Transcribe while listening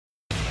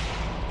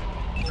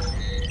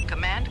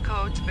and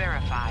codes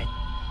verified.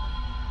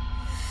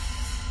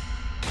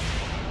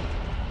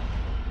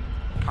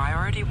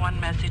 Priority 1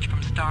 message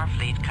from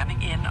Starfleet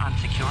coming in on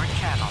secured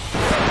channel.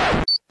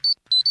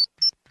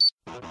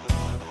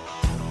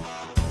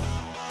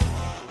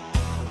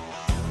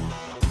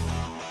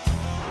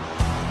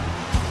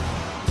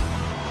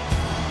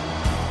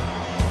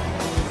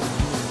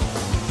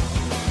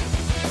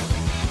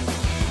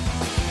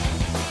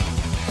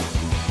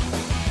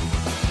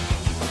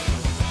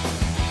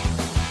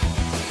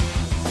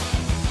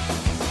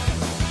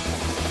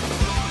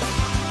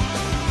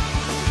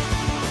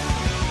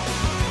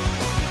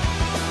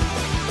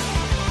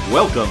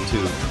 Welcome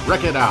to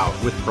Trek It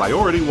Out with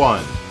Priority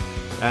 1.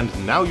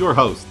 And now your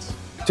hosts.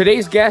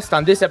 Today's guest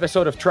on this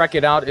episode of Trek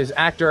It Out is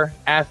actor,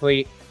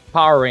 athlete,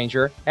 Power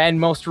Ranger, and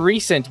most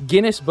recent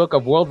Guinness Book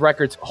of World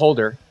Records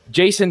holder,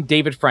 Jason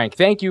David Frank.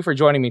 Thank you for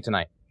joining me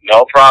tonight.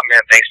 No problem,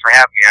 man. Thanks for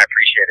having me. I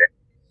appreciate it.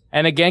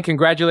 And again,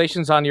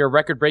 congratulations on your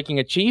record-breaking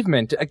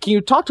achievement. Can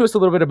you talk to us a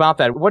little bit about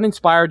that? What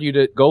inspired you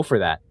to go for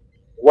that?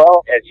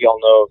 Well, as you all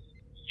know,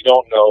 you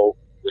don't know,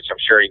 which I'm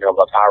sure you know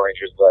about Power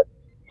Rangers, but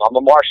I'm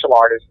a martial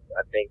artist.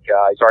 I think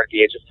I started at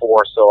the age of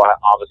 4, so I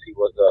obviously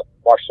was a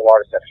martial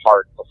artist at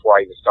heart before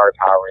I even started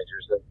Power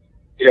Rangers. And,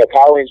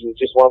 Power Rangers was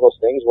just one of those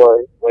things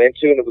where I went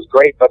into, and it was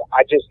great, but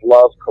I just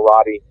love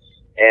karate.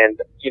 And,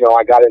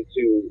 I got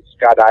into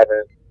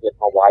skydiving with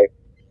my wife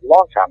a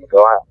long time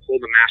ago. I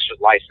pulled a master's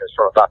license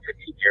from about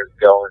 15 years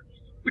ago, and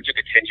we took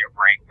a 10-year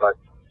break. But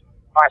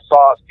I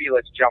saw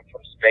Felix jump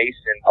from space,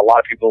 and a lot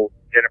of people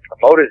didn't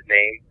promote his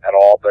name at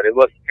all, but it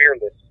was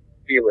Fearless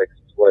Felix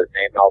was his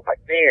name. And I was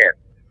like, man,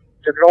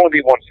 there could only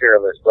be one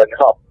Fearless, but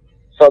no.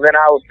 So then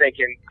I was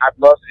thinking, I'd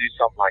love to do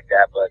something like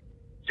that, but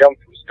jump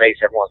from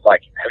space, everyone's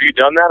like, have you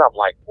done that? I'm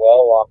like,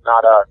 well, I'm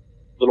not a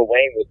Little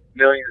Wayne with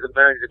millions and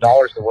millions of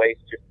dollars to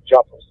waste to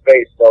jump from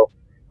space. So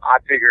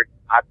I figured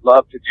I'd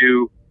love to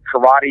do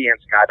karate and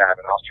skydiving.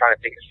 I was trying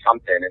to think of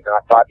something, and then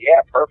I thought, yeah,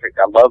 perfect.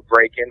 I love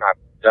breaking.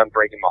 I've done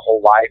breaking my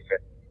whole life,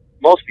 and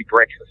mostly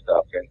bricks and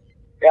stuff. And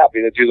yeah, I'd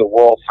be able to do the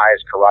world's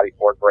highest karate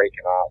board break,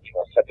 and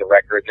set the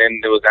record.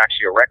 Then there was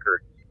actually a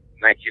record.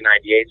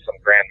 1998, some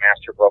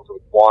grandmaster broke it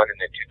with 1, and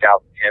then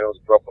 2010 it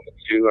was broken with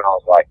 2, and I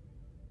was like,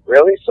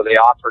 really? So they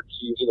offered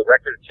to do the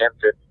record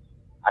attempt, and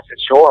I said,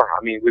 sure.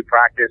 I mean, we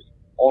practiced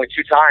only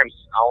 2 times.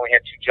 I only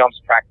had 2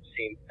 jumps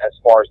practicing as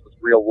far as with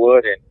real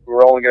wood, and we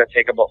were only going to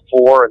take about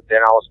 4, and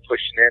then I was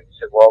pushing it and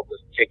said, well,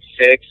 let's take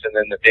 6, and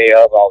then the day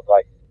of, I was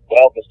like,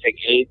 well, let's take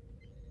 8.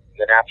 And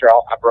then after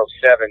I broke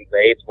 7,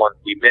 the 8th one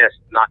we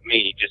missed, not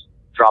me, just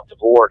dropped the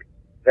board.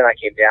 Then I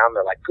came down,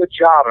 they're like, good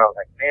job, and I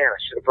was like, man, I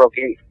should have broke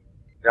 8.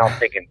 And I was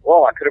thinking,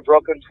 well, I could have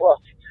broken 12.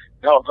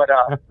 No, but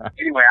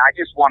anyway, I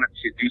just wanted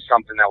to do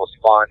something that was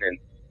fun. And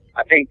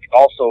I think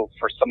also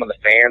for some of the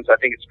fans, I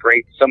think it's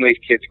great. Some of these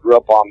kids grew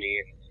up on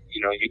me, and,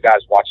 you guys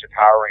watching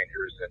Power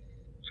Rangers. And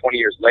 20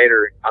 years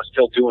later, I'm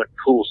still doing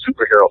cool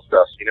superhero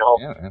stuff,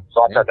 Yeah,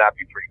 So I thought that'd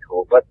be pretty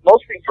cool. But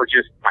mostly for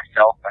just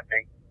myself, I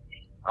think.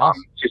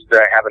 Awesome. Just to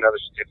have another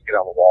certificate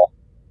on the wall.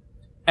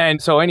 And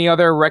so any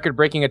other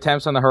record-breaking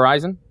attempts on the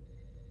horizon?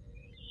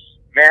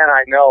 Man,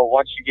 I know.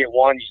 Once you get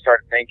one, you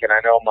start thinking.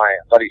 I know my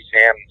buddy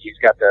Sam, he's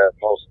got the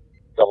most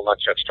double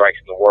nunchuck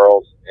strikes in the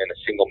world in a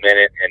single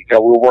minute. And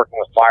we're working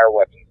with fire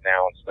weapons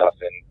now and stuff,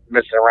 and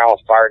messing around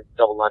with fire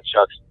double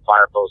nunchucks,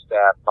 fire bow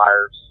staff,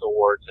 fire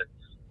swords. And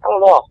I don't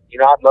know.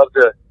 I'd love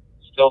to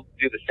still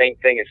do the same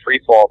thing in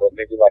free fall, but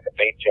maybe like a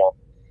base jump.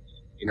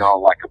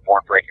 Like a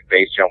board breaking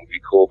base jump would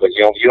be cool. But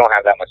you don't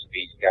have that much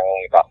speed. You got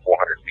only about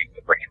 400 feet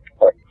to break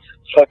it.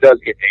 So it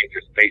does get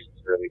dangerous. Space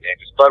is really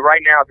dangerous. But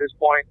right now, at this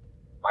point,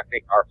 I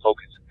think our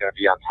focus is going to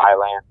be on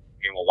Thailand.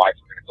 Me and my wife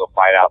are going to go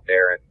fight out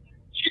there, and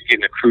she's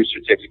getting a crew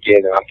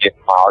certificate, and I'm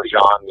getting my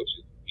Arjan, which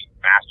is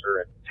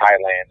master in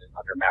Thailand and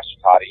under Master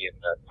Toddy in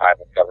the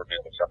Thailand government,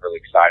 which I'm really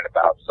excited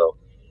about.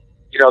 So,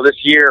 this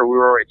year we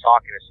were already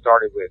talking. It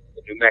started with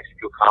the New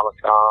Mexico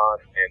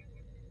Comic-Con and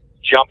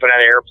jumping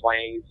out of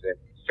airplanes in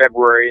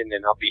February, and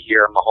then I'll be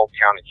here in my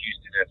hometown in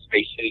Houston at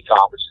Space City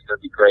Con, which is going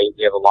to be great.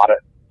 We have a lot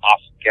of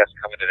awesome guests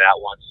coming to that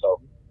one.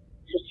 So,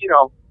 just,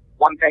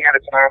 one thing at a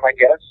time, I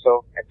guess.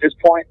 So at this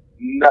point,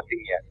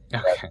 nothing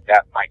yet. Okay.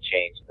 That might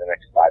change in the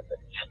next 5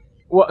 minutes.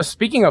 Well,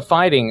 speaking of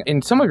fighting,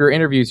 in some of your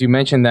interviews, you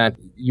mentioned that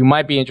you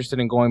might be interested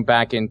in going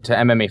back into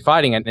MMA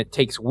fighting, and it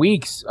takes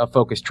weeks of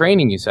focused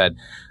training, you said.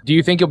 Do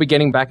you think you'll be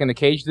getting back in the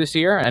cage this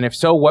year? And if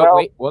so, what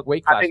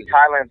weight class? I think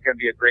Thailand's going to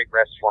be a great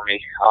rest for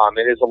me.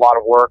 It is a lot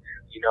of work.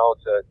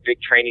 It's a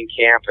big training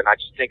camp, and I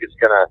just think it's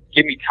going to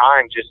give me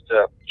time just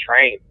to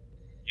train.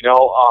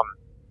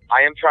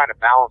 I am trying to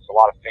balance a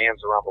lot of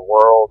fans around the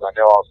world. I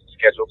know I was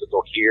scheduled to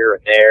go here and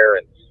there,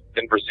 and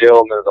then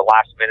Brazil, and then at the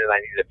last minute I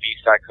needed a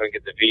visa. I couldn't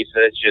get the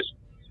visa. It's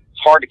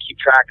hard to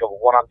keep track of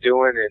what I'm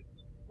doing, and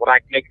when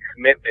I make a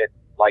commitment,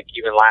 like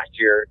even last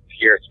year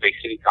here at Space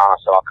City Con,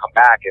 so I'll come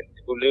back, and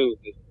who knew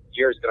this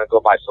year is going to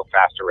go by so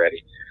fast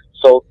already.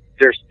 So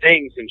there's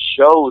things and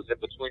shows in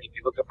between. If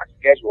you look at my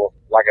schedule,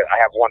 like I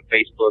have one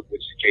Facebook,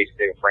 which is Jason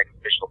David Frank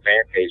official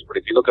fan page, but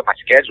if you look at my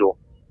schedule,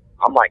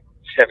 I'm like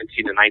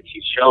 17 to 19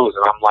 shows,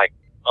 and I'm like,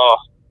 oh,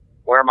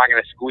 where am I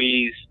going to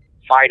squeeze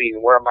fighting,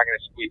 where am I going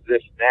to squeeze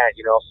this and that?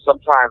 You know,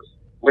 sometimes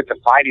with the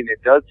fighting,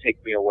 it does take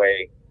me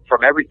away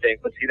from everything.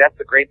 But see, that's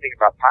the great thing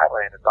about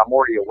Thailand is I'm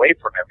already away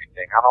from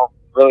everything. I don't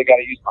really got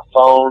to use my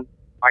phone.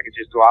 I can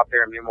just go out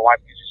there and me and my wife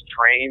can just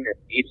train and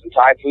eat some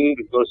Thai food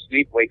and go to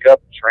sleep, wake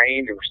up,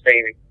 train, and we're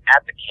staying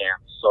at the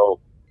camp.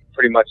 So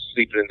pretty much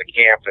sleeping in the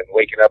camp and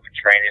waking up and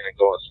training and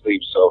going to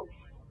sleep. So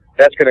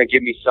that's going to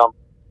give me some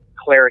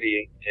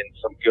clarity and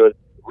some good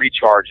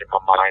recharge in my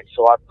mind.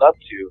 So I'd love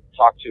to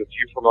talk to a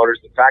few promoters.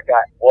 In fact,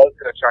 I was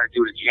going to try to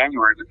do it in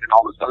January, but then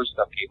all this other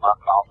stuff came up,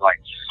 and I was like,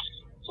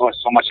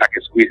 so much I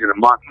could squeeze in a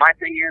month. My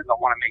thing is, I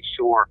want to make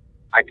sure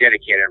I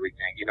dedicate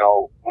everything. You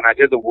know, when I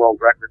did the world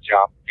record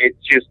jump, it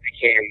just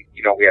became,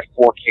 you know, we had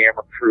 4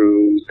 camera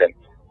crews and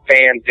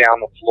fans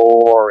down the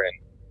floor, and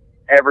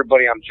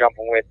everybody I'm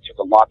jumping with took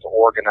a lot to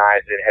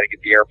organize it, had to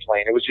get the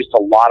airplane. It was just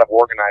a lot of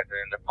organizing,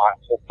 and my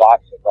whole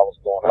thought since I was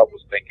going up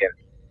was thinking,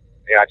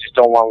 you know, I just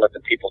don't want to let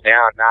the people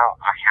down. Now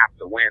I have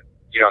to win.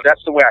 You know,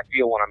 that's the way I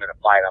feel when I'm in a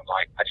fight. I'm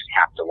like, I just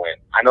have to win.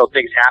 I know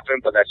things happen,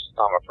 but that's just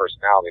not my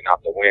personality,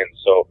 not to win.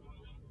 So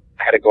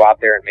I had to go out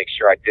there and make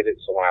sure I did it.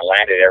 So when I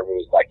landed, everyone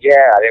was like,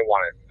 yeah, I didn't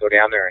want to go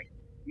down there and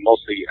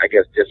mostly, I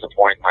guess,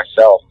 disappoint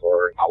myself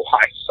or my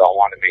wife. So I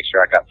wanted to make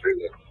sure I got through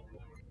this.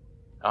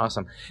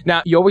 Awesome.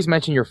 Now, you always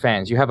mention your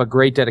fans. You have a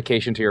great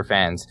dedication to your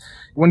fans.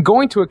 When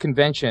going to a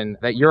convention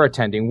that you're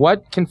attending,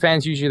 what can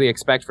fans usually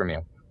expect from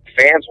you?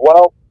 Fans,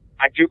 well,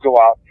 I do go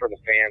out for the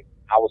fans.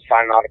 I was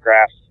signing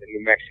autographs in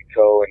New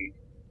Mexico, and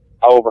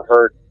I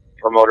overheard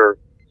a promoter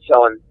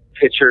selling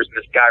pictures, and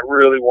this guy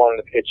really wanted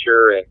a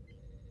picture, and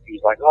he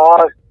was like,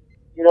 oh,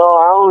 you know,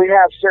 I only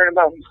have a certain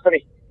amount of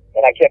money.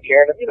 And I kept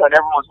hearing him, you know, and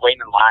everyone's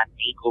waiting in line,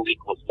 equal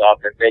stuff,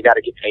 and they got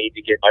to get paid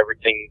to get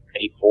everything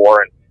paid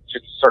for, and it's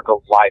just a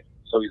circle of life.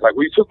 So he's like,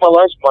 well, you took my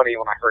lunch money.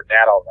 When I heard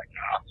that, I was like,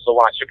 oh. So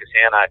when I shook his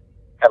hand, I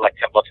had like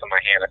 $10 in my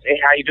hand. I said,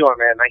 hey, how you doing,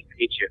 man? Nice to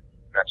meet you.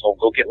 And I told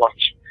him, go get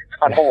lunch.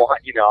 I don't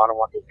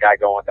want this guy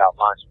going without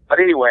lunch. But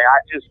anyway, I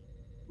just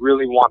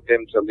really want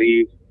them to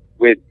leave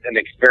with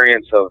an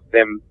experience of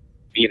them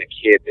being a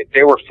kid. If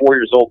they were 4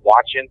 years old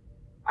watching,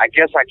 I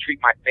guess I treat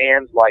my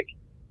fans like,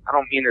 I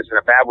don't mean this in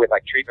a bad way,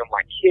 like treat them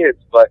like kids,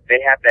 but they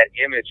have that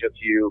image of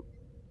you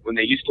when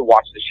they used to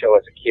watch the show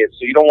as a kid.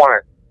 So you don't want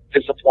to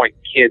disappoint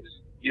kids.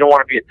 You don't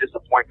want to be a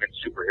disappointment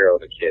superhero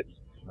to kids.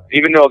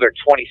 Even though they're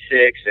 26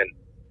 and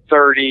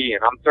 30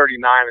 and I'm 39,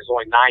 there's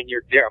only 9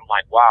 years there. I'm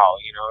like, wow,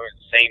 you know,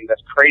 it's the same.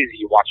 That's crazy.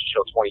 You watched the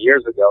show 20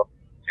 years ago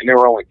and they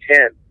were only 10.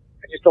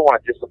 I just don't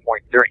want to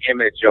disappoint their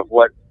image of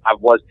what I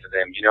was to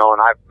them, you know, and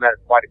I've met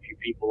quite a few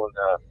people in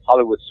the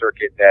Hollywood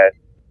circuit that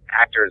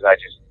actors, I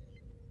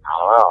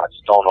don't know, I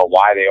just don't know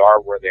why they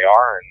are where they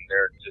are, and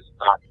they're just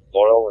not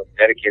loyal and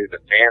dedicated to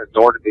fans,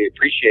 nor do they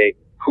appreciate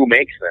who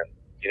makes them,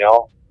 you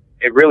know.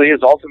 It really is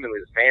ultimately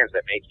the fans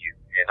that make you.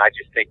 And I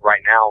just think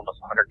right now,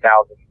 almost 100,000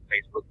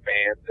 Facebook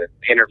fans and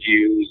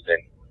interviews and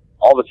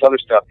all this other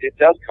stuff, it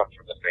does come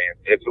from the fans.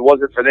 If it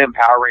wasn't for them,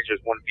 Power Rangers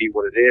wouldn't be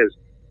what it is.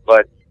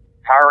 But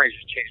Power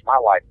Rangers changed my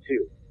life,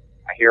 too.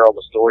 I hear all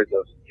the stories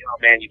of, you know,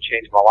 man, you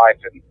changed my life.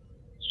 And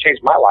it's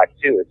changed my life,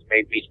 too. It's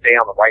made me stay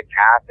on the right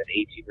path at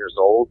 18 years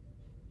old.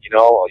 You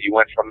know, you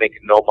went from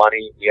making no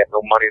money. We had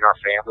no money in our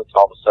family to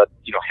all of a sudden,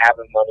 you know,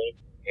 having money.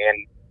 And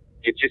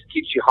it just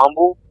keeps you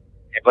humble.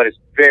 But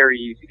it's very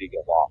easy to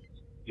get lost.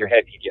 Your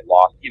head can get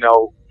lost. You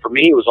know, for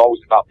me, it was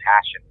always about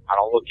passion. I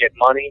don't look at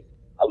money.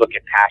 I look at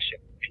passion.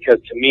 Because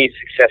to me,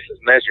 success is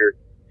measured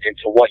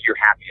into what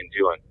you're happy in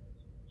doing.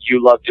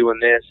 You love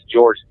doing this.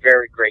 George,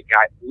 very great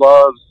guy.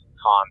 Loves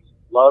cons.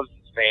 Loves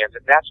his fans.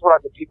 And that's what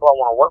the people I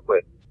want to work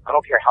with. I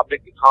don't care how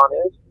big the con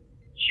is,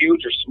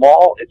 huge or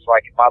small. It's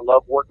like if I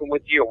love working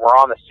with you and we're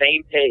on the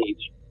same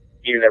page,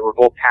 meaning that we're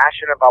both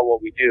passionate about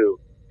what we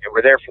do and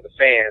we're there for the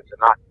fans and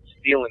not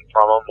stealing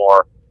from them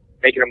or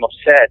making them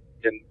upset,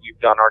 then we've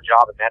done our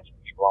job, and that's the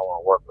people I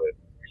want to work with.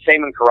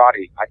 Same in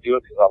karate. I do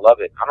it because I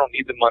love it. I don't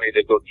need the money to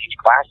go teach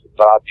classes,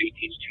 but I do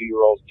teach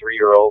 2-year-olds,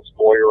 3-year-olds,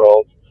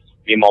 4-year-olds.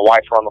 Me and my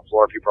wife are on the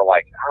floor. People are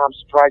like, oh, I'm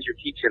surprised you're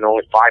teaching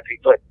only 5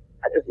 people. But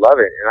I just love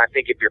it, and I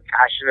think if you're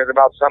passionate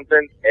about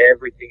something,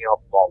 everything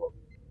else follows.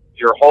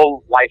 Your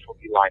whole life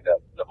will be lined up.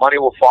 The money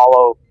will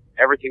follow.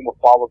 Everything will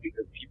follow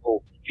because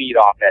people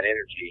feed off that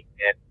energy.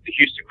 And the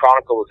Houston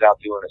Chronicle was out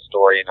doing a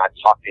story, and I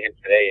talked to him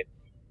today, and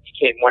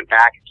went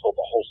back and told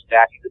the whole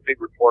staff. He's a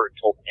big reporter,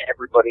 told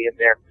everybody in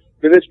there,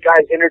 this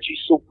guy's energy's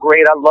so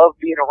great. I love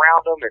being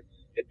around him, and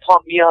it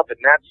pumped me up.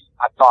 And that's,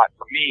 I thought,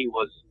 for me,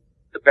 was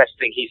the best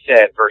thing he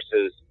said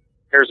versus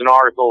here's an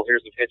article,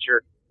 here's a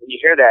picture. When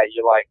you hear that,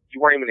 you're like, you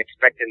weren't even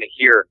expecting to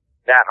hear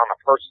that on a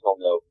personal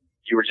note.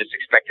 You were just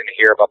expecting to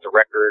hear about the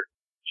record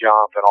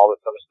jump and all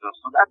this other stuff.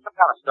 So that's the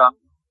kind of stuff,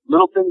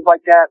 little things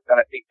like that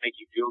I think make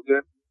you feel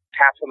good.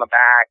 Pats on the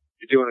back,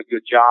 you're doing a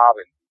good job,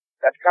 and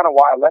that's kind of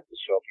why I left the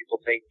show.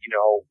 People think, you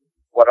know,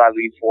 what I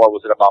leave for,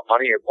 was it about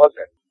money? It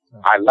wasn't.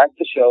 I left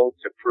the show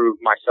to prove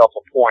myself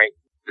a point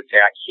to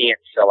say I can't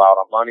sell out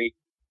on money.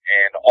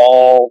 And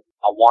all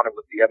I wanted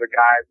with the other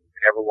guys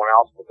and everyone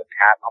else was a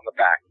pat on the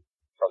back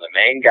from the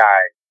main guy,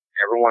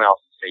 everyone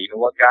else to say, you know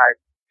what, guys?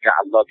 Yeah,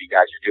 I love you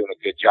guys. You're doing a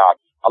good job.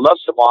 I love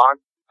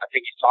Saban. I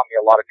think he's taught me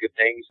a lot of good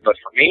things. But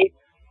for me,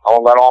 I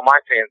want to let all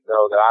my fans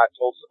know that I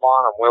told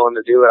Saban I'm willing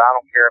to do it. I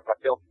don't care if I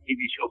film a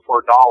TV show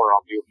for $1,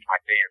 I'll do it for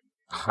my fans.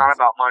 It's not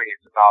about money.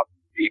 It's about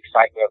the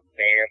excitement of the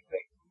fans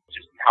and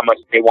just how much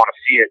they want to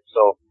see it.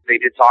 So they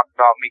did talk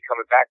about me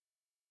coming back.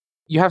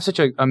 You have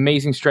such an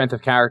amazing strength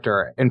of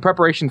character. In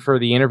preparation for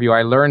the interview,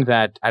 I learned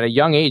that at a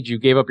young age, you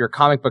gave up your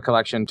comic book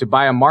collection to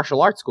buy a martial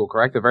arts school,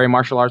 correct? The very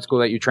martial arts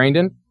school that you trained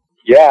in?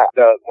 Yeah.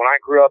 When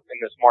I grew up in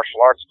this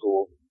martial arts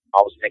school,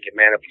 I was thinking,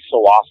 man, it'd be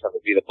so awesome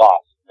to be the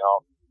boss. You know,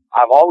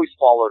 I've always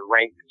followed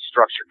rank and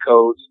structure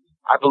codes.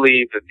 I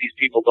believe that these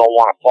people don't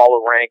want to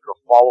follow rank or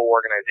follow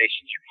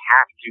organizations. You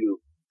have to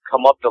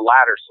come up the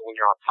ladder. So when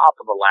you're on top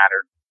of the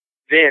ladder,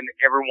 then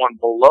everyone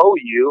below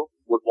you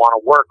would want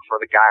to work for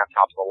the guy on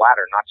top of the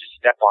ladder, not just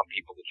step on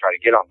people to try to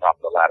get on top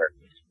of the ladder.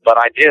 But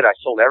I did. I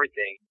sold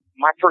everything.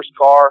 My first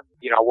car,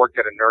 you know, I worked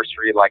at a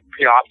nursery. Like,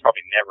 you know, I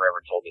probably never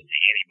ever told this to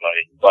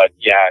anybody. But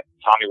yeah,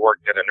 Tommy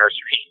worked at a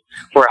nursery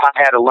where I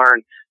had to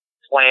learn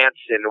plants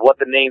and what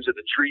the names of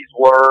the trees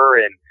were.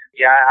 And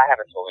yeah, I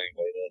haven't told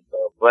anybody this.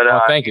 So. But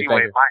thank you.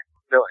 Anyway,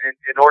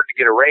 in order to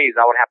get a raise,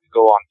 I would have to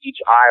go on each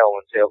aisle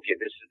and say, okay,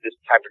 this is this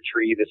type of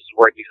tree. This is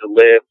where it needs to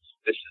live.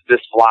 This is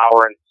this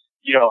flower. And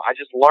you know, I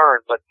just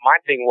learned, but my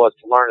thing was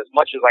to learn as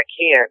much as I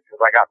can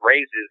because I got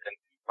raises. And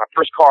my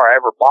first car I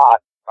ever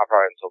bought, I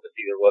probably haven't told this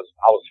either, was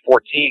I was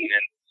 14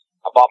 and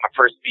I bought my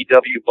first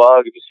VW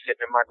Bug. It was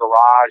sitting in my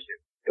garage,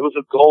 and it was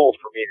a goal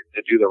for me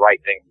to do the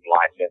right things in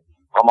life. And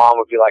my mom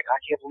would be like,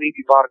 I can't believe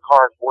you bought a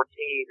car at 14.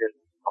 And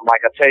I'm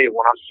like, I'll tell you,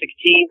 when I'm 16,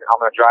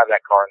 I'm going to drive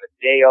that car. And the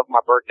day of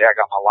my birthday, I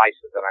got my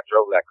license and I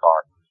drove that car.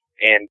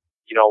 And,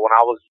 you know, when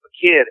I was a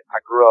kid,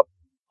 I grew up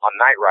on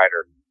Knight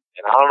Rider.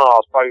 And I don't know, I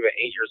was probably about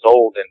 8 years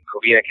old in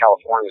Covina,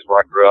 California is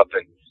where I grew up.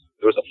 And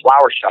there was a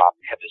flower shop.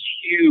 It had this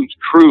huge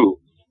crew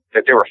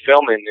that they were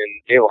filming, and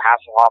David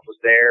Hasselhoff was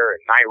there,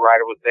 and Knight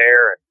Rider was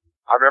there. And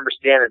I remember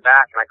standing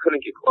back, and I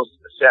couldn't get close to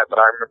the set,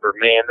 but I remember,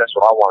 man, that's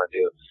what I want to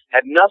do.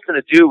 It had nothing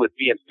to do with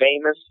being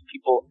famous.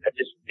 People, I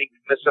just think,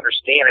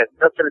 misunderstand it. It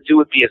had nothing to do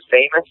with being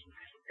famous.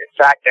 In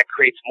fact, that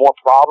creates more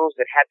problems.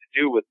 It had to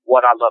do with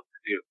what I love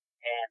to do.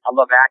 And I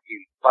love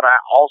acting, but I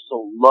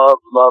also love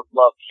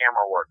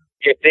camera work.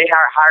 If they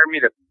hire me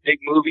to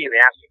big movie and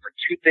they ask me for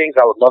two things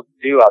I would love to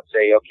do, I'd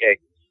say, okay,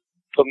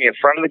 put me in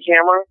front of the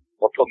camera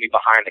or put me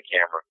behind the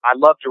camera. I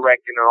love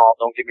directing and all,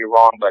 don't get me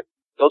wrong, but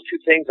those two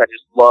things, I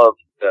just love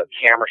the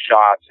camera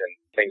shots and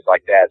things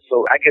like that.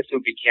 So I guess it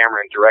would be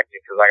camera and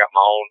directing because I got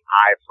my own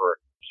eye for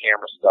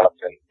camera stuff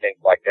and things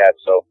like that.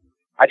 So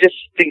I just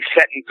think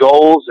setting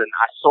goals, and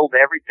I sold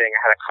everything. I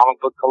had a comic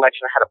book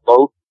collection. I had a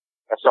boat.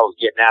 That's what I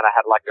was getting at. I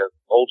had like an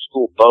old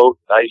school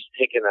boat. I used to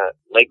take in a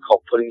lake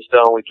called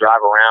Puddingstone. We drive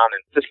around,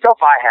 and the stuff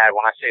I had,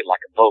 when I say like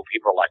a boat,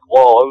 people are like,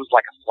 whoa, it was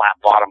like a flat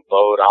bottom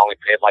boat. I only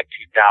paid like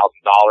 $2,000.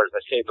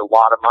 I saved a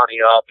lot of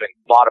money up and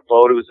bought a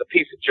boat. It was a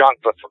piece of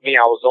junk, but for me,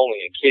 I was only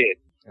a kid.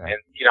 Right.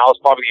 And, you know, I was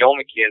probably the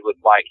only kid with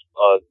like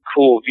a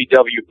cool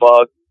VW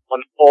Bug,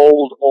 an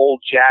old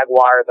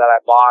Jaguar that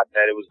I bought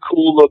that it was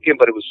cool looking,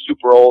 but it was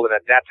super old. And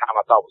at that time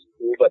I thought it was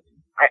cool, but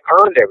I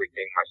earned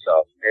everything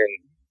myself. And,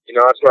 you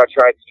know, that's what I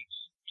tried to teach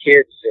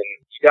kids, and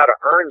you got to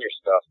earn your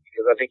stuff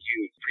because I think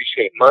you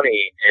appreciate money.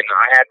 And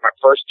I had my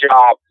first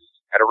job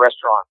at a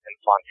restaurant in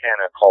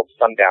Fontana called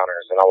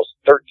Sundowners, and I was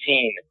 13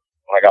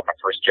 when I got my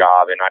first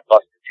job, and I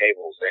busted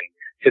tables. And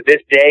to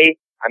this day,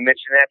 I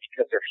mention that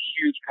because they're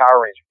huge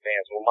Power Ranger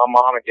fans. When my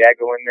mom and dad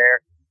go in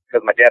there,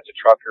 because my dad's a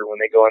trucker,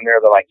 when they go in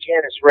there, they're like,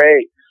 Candace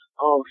Ray,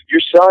 oh,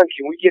 your son,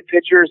 can we get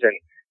pictures? And,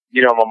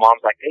 you know, my mom's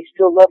like, they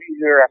still love you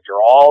here after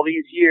all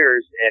these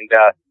years, and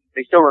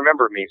they still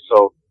remember me.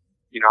 So,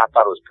 you know, I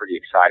thought it was pretty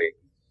exciting.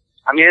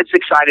 I mean, it's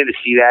exciting to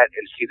see that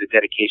and see the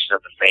dedication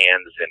of the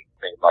fans and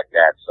things like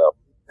that.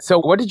 So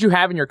what did you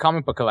have in your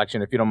comic book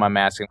collection, if you don't mind me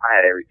asking? I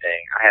had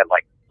everything. I had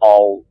like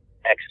all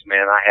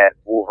X-Men. I had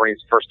Wolverine's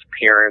first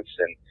appearance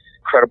and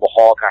Incredible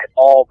Hulk. I had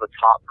all the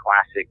top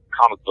classic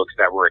comic books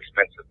that were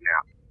expensive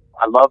now.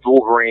 I loved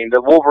Wolverine.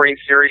 The Wolverine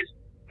series,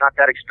 not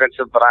that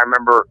expensive, but I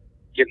remember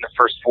getting the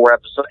first 4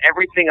 episodes.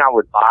 Everything I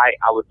would buy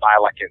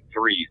like in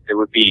threes. There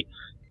would be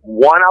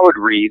one I would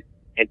read,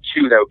 and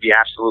 2 that would be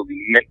absolutely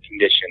mint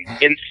condition,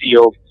 in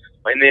sealed,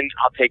 and then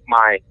I'll take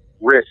my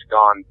risk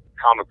on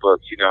comic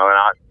books, you know, and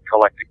I'll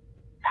collect a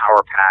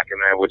power pack and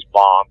then which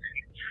bombed.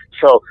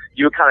 So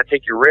you would kind of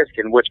take your risk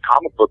in which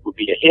comic book would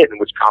be a hit and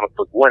which comic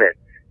book wouldn't.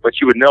 But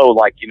you would know,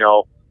 like, you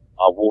know,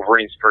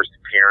 Wolverine's first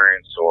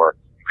appearance or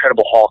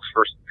Incredible Hulk's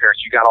first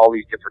appearance. You got all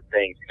these different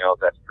things, you know,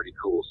 that's pretty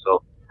cool.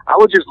 So I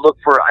would just look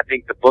for, I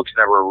think, the books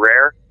that were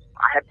rare.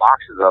 I had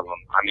boxes of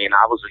them. I mean,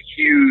 I was a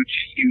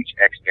huge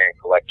X-Men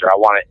collector. I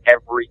wanted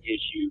every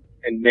issue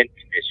in mint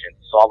condition,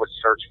 so I would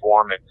search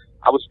for them, and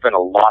I would spend a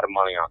lot of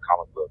money on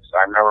comic books.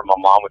 I remember my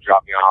mom would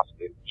drop me off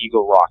in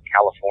Eagle Rock,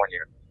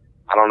 California.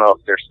 I don't know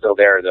if they're still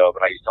there, though,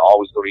 but I used to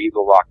always go to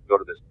Eagle Rock and go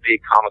to this big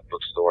comic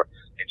book store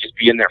and just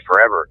be in there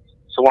forever.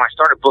 So when I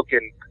started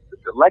booking,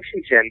 the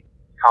Lexington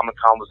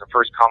Comic-Con was the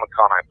first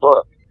Comic-Con I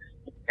booked.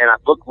 And I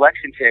booked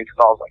Lexington because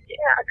I was like,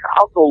 yeah,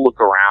 I'll go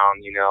look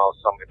around, you know,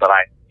 something, but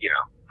I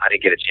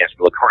didn't get a chance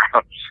to look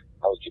around.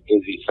 I was too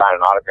busy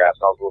signing autographs.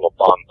 I was a little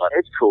bummed, but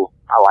it's cool.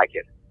 I like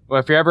it. Well,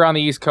 if you're ever on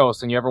the East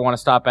Coast and you ever want to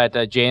stop at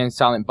Jay and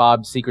Silent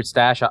Bob's Secret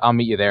Stash, I'll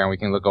meet you there and we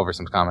can look over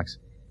some comics.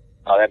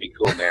 Oh, that'd be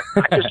cool, man.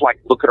 I just like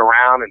looking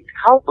around and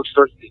comic book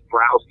stores to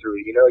browse through.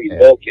 You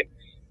look and,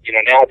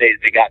 nowadays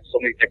they got so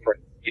many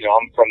different,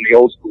 I'm from the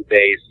old school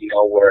days,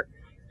 where,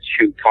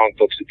 shoot, comic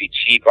books would be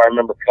cheap. I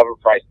remember cover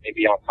price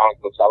maybe on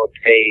comic books. I would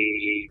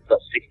pay 60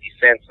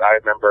 cents. I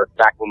remember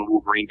back when the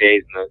Wolverine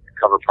days and the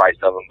cover price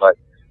of them, but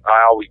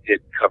I always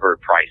did cover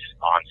price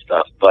on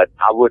stuff, but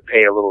I would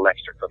pay a little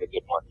extra for the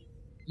good ones.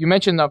 You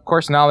mentioned, of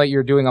course, now that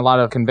you're doing a lot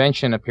of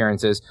convention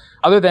appearances,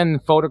 other than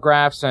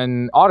photographs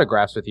and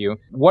autographs with you,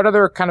 what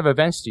other kind of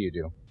events do you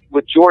do?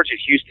 With George at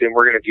Houston,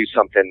 we're going to do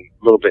something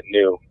a little bit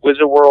new.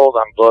 Wizard World,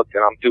 I'm booked,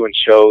 and I'm doing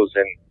shows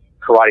and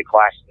karate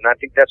classes, and I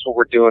think that's what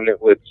we're doing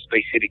with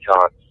Space City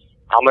Con.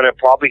 I'm going to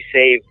probably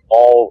save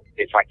all,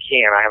 if I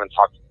can. I haven't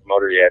talked to the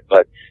promoter yet,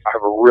 but I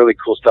have a really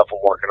cool stuff I'm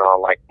working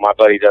on. Like my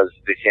buddy does,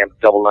 they say I'm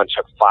double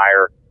nunchuck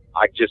fire.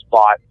 I just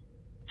bought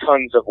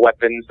tons of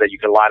weapons that you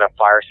can light on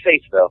fire.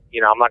 Safe though.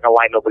 I'm not going to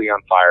light nobody on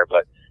fire,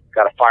 but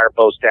got a fire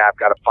bow staff,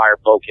 got a fire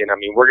bokin. I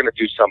mean, we're going to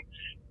do some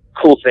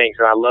cool things,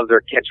 and I love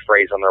their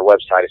catchphrase on their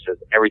website. It says,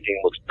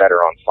 everything looks better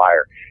on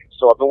fire.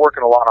 So I've been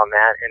working a lot on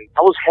that, and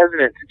I was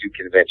hesitant to do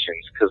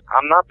conventions because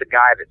I'm not the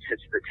guy that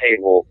sits at the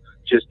table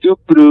just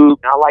doop-a-doop.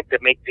 I like to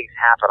make things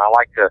happen. I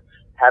like to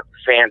have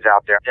fans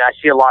out there. And I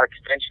see a lot of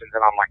conventions,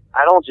 and I'm like,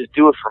 I don't just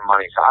do it for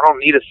money. So I don't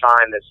need a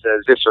sign that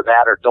says this or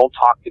that or don't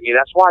talk to me.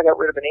 That's why I got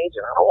rid of an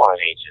agent. I don't want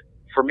an agent.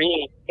 For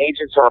me,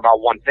 agents are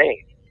about one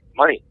thing,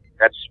 money.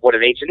 That's what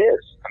an agent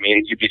is. I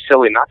mean, you'd be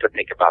silly not to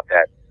think about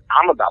that.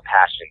 I'm about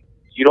passion.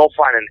 You don't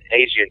find an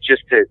agent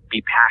just to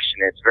be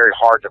passionate. It's very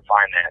hard to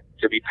find that,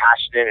 to be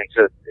passionate and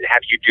to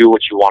have you do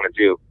what you want to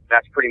do.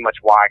 That's pretty much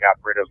why I got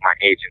rid of my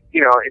agent.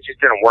 It just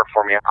didn't work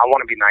for me. I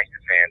want to be nice to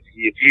fans.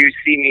 If you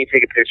see me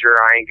take a picture,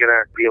 I ain't going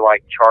to be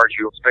like, charge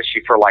you, especially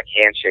for like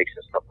handshakes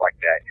and stuff like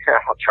that.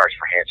 I'll charge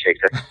for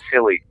handshakes. That's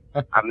silly.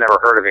 I've never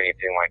heard of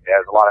anything like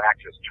that. There's a lot of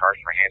actors charge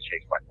for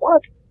handshakes. Like,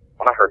 what?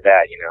 When I heard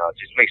that, it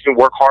just makes me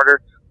work harder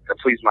to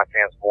please my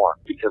fans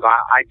more, because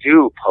I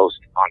do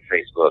post on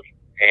Facebook.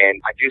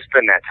 And I do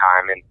spend that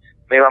time, and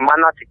maybe I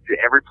might not do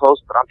every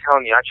post, but I'm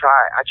telling you, I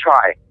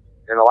try.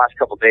 In the last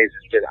couple of days,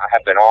 I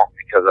have been off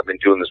because I've been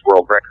doing this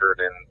world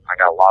record, and I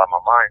got a lot on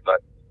my mind,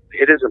 but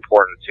it is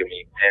important to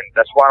me, and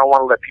that's why I don't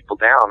want to let people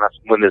down. That's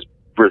when this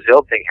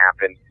Brazil thing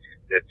happened.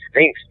 It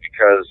stinks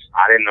because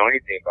I didn't know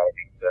anything about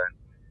it. And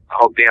I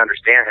hope they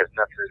understand it has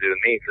nothing to do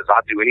with me, because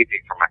I'll do anything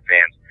for my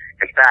fans.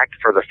 In fact,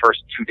 for the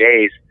first 2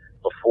 days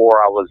before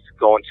I was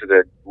going to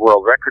the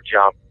world record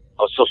jump,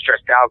 I was so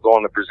stressed out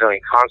going to the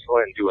Brazilian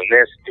consulate and doing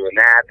this and doing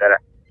that I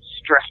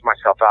stressed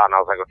myself out, and I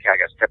was like, okay, I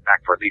got to step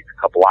back for at least a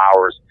couple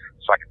hours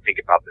so I can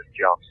think about this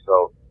jump.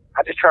 So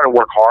I just try to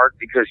work hard,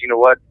 because you know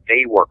what?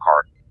 They work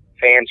hard.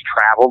 Fans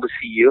travel to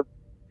see you.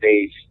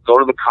 They go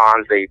to the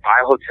cons, they buy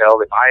a hotel,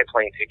 they buy a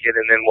plane ticket,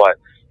 and then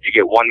what? You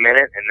get 1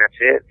 minute and that's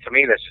it? To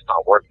me, that's just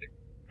not worth it.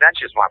 That's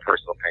just my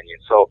personal opinion.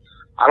 So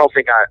I don't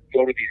think I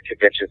go to these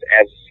conventions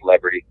as a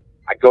celebrity.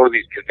 I go to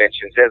these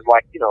conventions as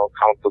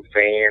comic book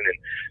fan,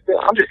 and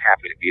I'm just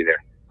happy to be there.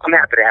 I'm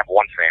happy to have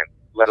one fan,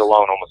 let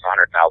alone almost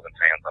 100,000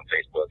 fans on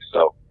Facebook.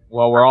 So,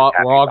 well, we're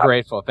all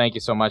grateful. Thank you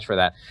so much for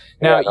that.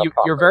 Now,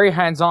 you're very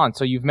hands-on.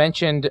 So you've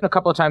mentioned a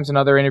couple of times in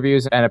other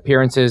interviews and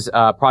appearances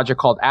a project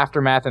called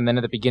Aftermath, and then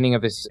at the beginning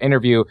of this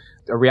interview,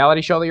 a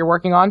reality show that you're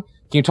working on.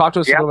 Can you talk to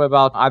us a little bit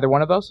about either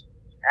one of those?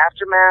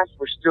 Aftermath,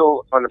 we're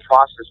still on the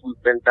process.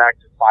 We've been back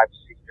to 5 to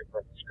 6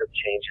 different script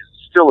changes.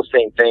 Still the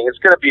same thing. It's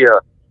going to be a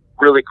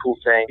really cool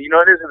thing. It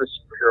is in the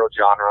superhero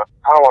genre.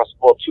 I don't want to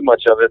spoil too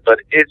much of it,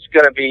 but it's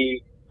going to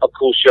be a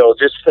cool show.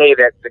 Just say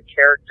that the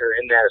character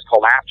in that is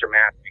called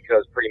Aftermath,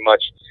 because pretty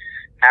much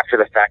after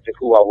the fact of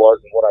who I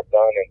was and what I've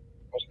done, and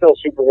I'm still a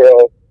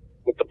superhero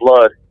with the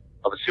blood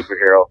of a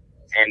superhero.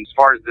 And as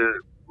far as the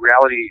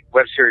reality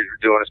web series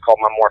we're doing, it's called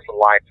My Morphin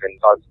Life, and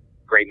it's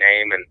a great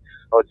name, and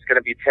it's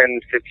going to be 10,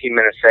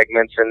 15-minute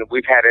segments, and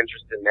we've had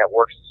interest in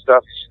networks and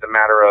stuff. It's just a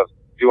matter of,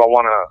 do I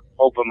want to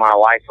open my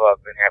life up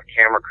and have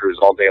camera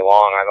crews all day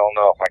long? I don't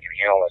know if I can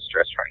handle that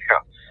stress right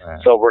now. Right.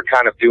 So we're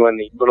kind of doing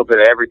a little bit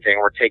of everything.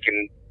 We're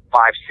taking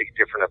 5, 6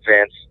 different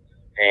events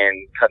and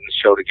cutting the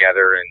show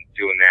together and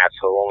doing that.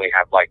 So we'll only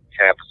have like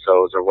 10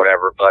 episodes or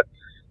whatever. But,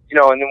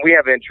 and then we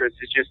have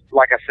interest. It's just,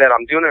 like I said,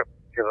 I'm doing it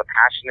because I'm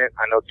passionate.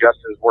 I know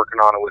Justin's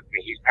working on it with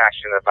me. He's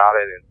passionate about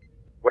it. And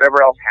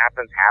whatever else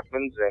happens.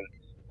 And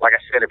like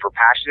I said, if we're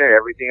passionate,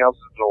 everything else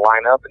is going to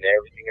line up and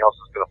everything else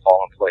is going to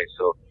fall in place.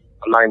 So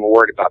I'm not even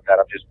worried about that.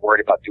 I'm just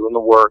worried about doing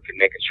the work and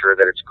making sure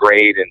that it's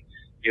great and,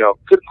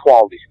 good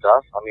quality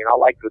stuff. I mean, I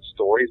like good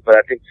stories, but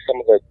I think some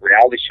of the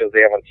reality shows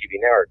they have on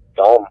TV now are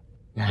dumb,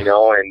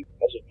 and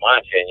that's just my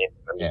opinion.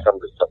 I mean, some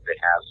of the stuff they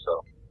have,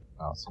 so.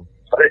 Awesome.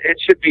 But it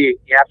should be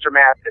the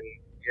Aftermath and,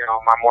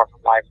 My Morphin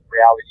Life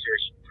reality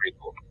series should be pretty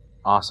cool.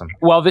 Awesome.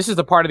 Well, this is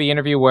the part of the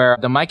interview where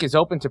the mic is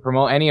open to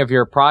promote any of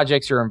your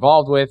projects you're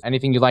involved with,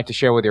 anything you'd like to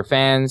share with your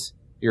fans,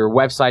 your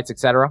websites,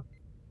 etc.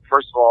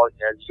 First of all,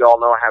 as you all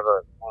know, I have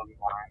a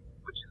online,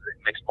 which is an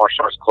mixed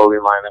martial arts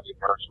clothing line that we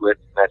merged with.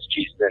 That's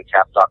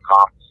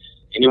JasonandTap.com.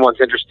 Anyone's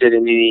interested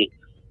in any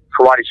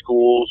karate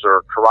schools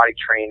or karate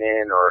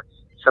training or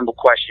simple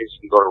questions,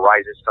 you can go to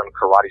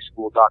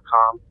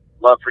RisingSunKarateSchool.com.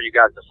 Love for you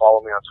guys to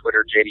follow me on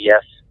Twitter,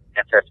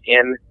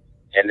 JDSFFN,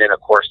 and then,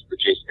 of course, the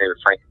Jason David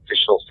Frank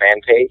official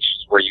fan page,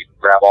 where you can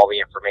grab all the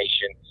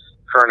information,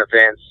 current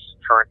events,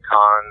 current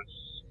cons,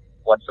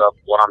 what's up,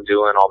 what I'm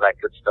doing, all that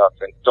good stuff.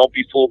 And don't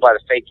be fooled by the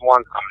fake one.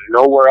 I'm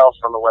nowhere else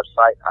on the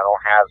website. I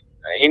don't have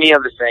any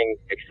other thing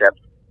except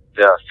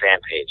the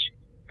fan page.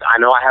 I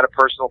know I had a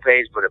personal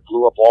page, but it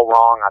blew up all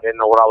wrong. I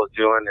didn't know what I was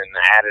doing, and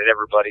I added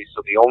everybody.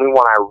 So the only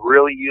one I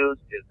really use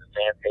is the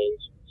fan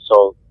page.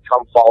 So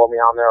come follow me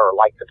on there or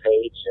like the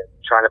page, and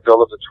trying to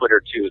build up the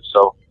Twitter too.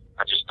 So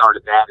I just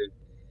started that, and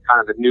kind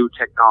of the new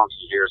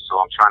technology here,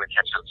 so I'm trying to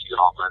catch up to you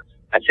all. But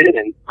that's it,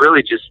 and really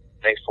just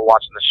thanks for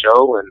watching the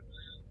show, and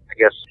I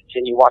guess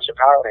continue watching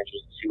Power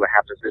Rangers and see what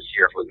happens this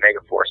year with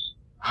Megaforce.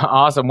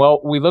 Awesome.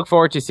 Well, we look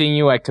forward to seeing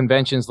you at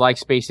conventions like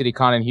Space City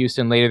Con in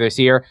Houston later this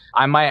year.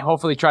 I might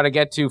hopefully try to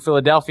get to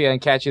Philadelphia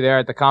and catch you there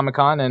at the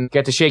Comic-Con and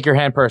get to shake your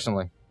hand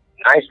personally.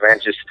 Nice,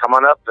 man. Just come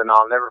on up, and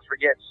I'll never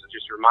forget. So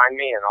just remind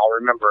me, and I'll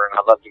remember, and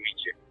I'd love to meet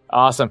you.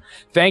 Awesome.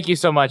 Thank you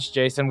so much,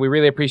 Jason. We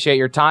really appreciate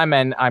your time,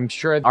 and I'm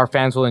sure our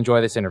fans will enjoy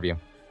this interview.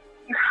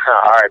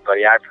 All right,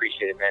 buddy. I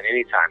appreciate it, man.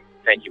 Anytime.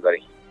 Thank you,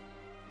 buddy.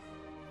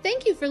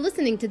 Thank you for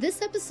listening to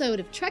this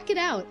episode of Trek It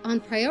Out on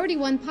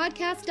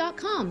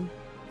PriorityOnePodcast.com.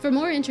 For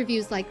more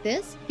interviews like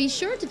this, be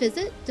sure to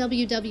visit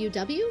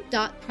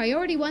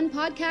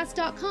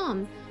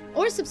www.PriorityOnePodcast.com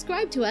or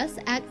subscribe to us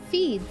at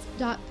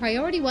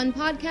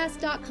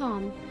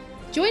feeds.PriorityOnePodcast.com.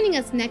 Joining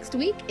us next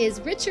week is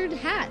Richard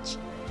Hatch,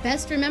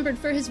 best remembered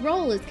for his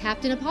role as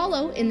Captain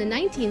Apollo in the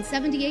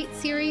 1978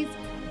 series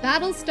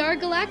Battlestar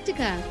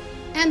Galactica,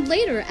 and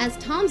later as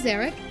Tom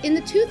Zarek in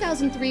the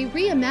 2003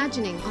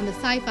 reimagining on the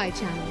Sci-Fi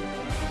Channel.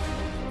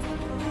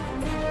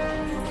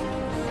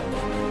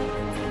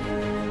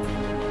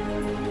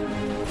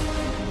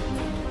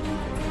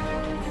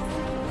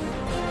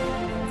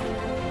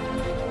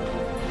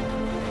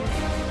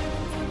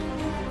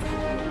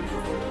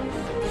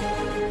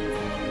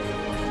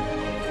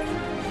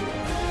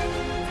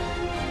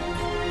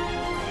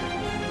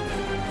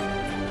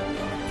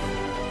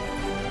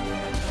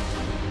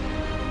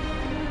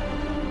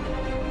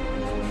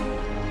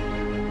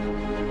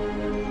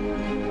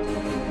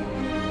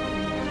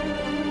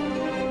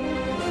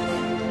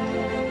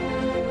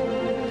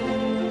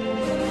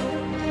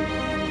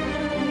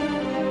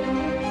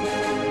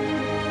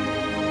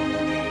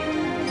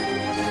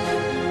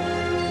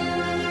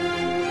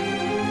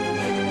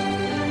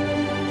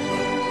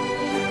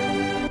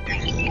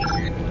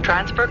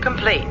 Transfer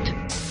complete.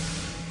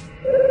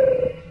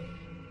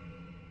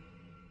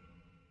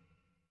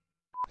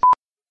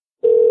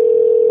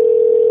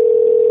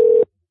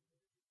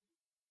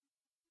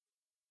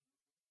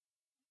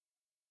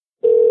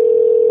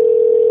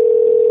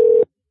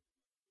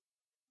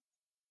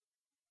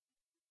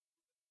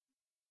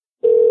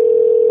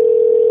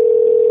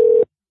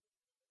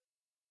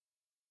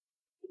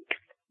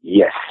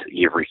 Yes,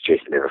 you've reached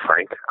Jason David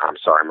Frank. I'm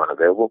sorry I'm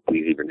unavailable.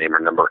 Please leave your name or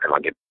number, and I'll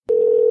get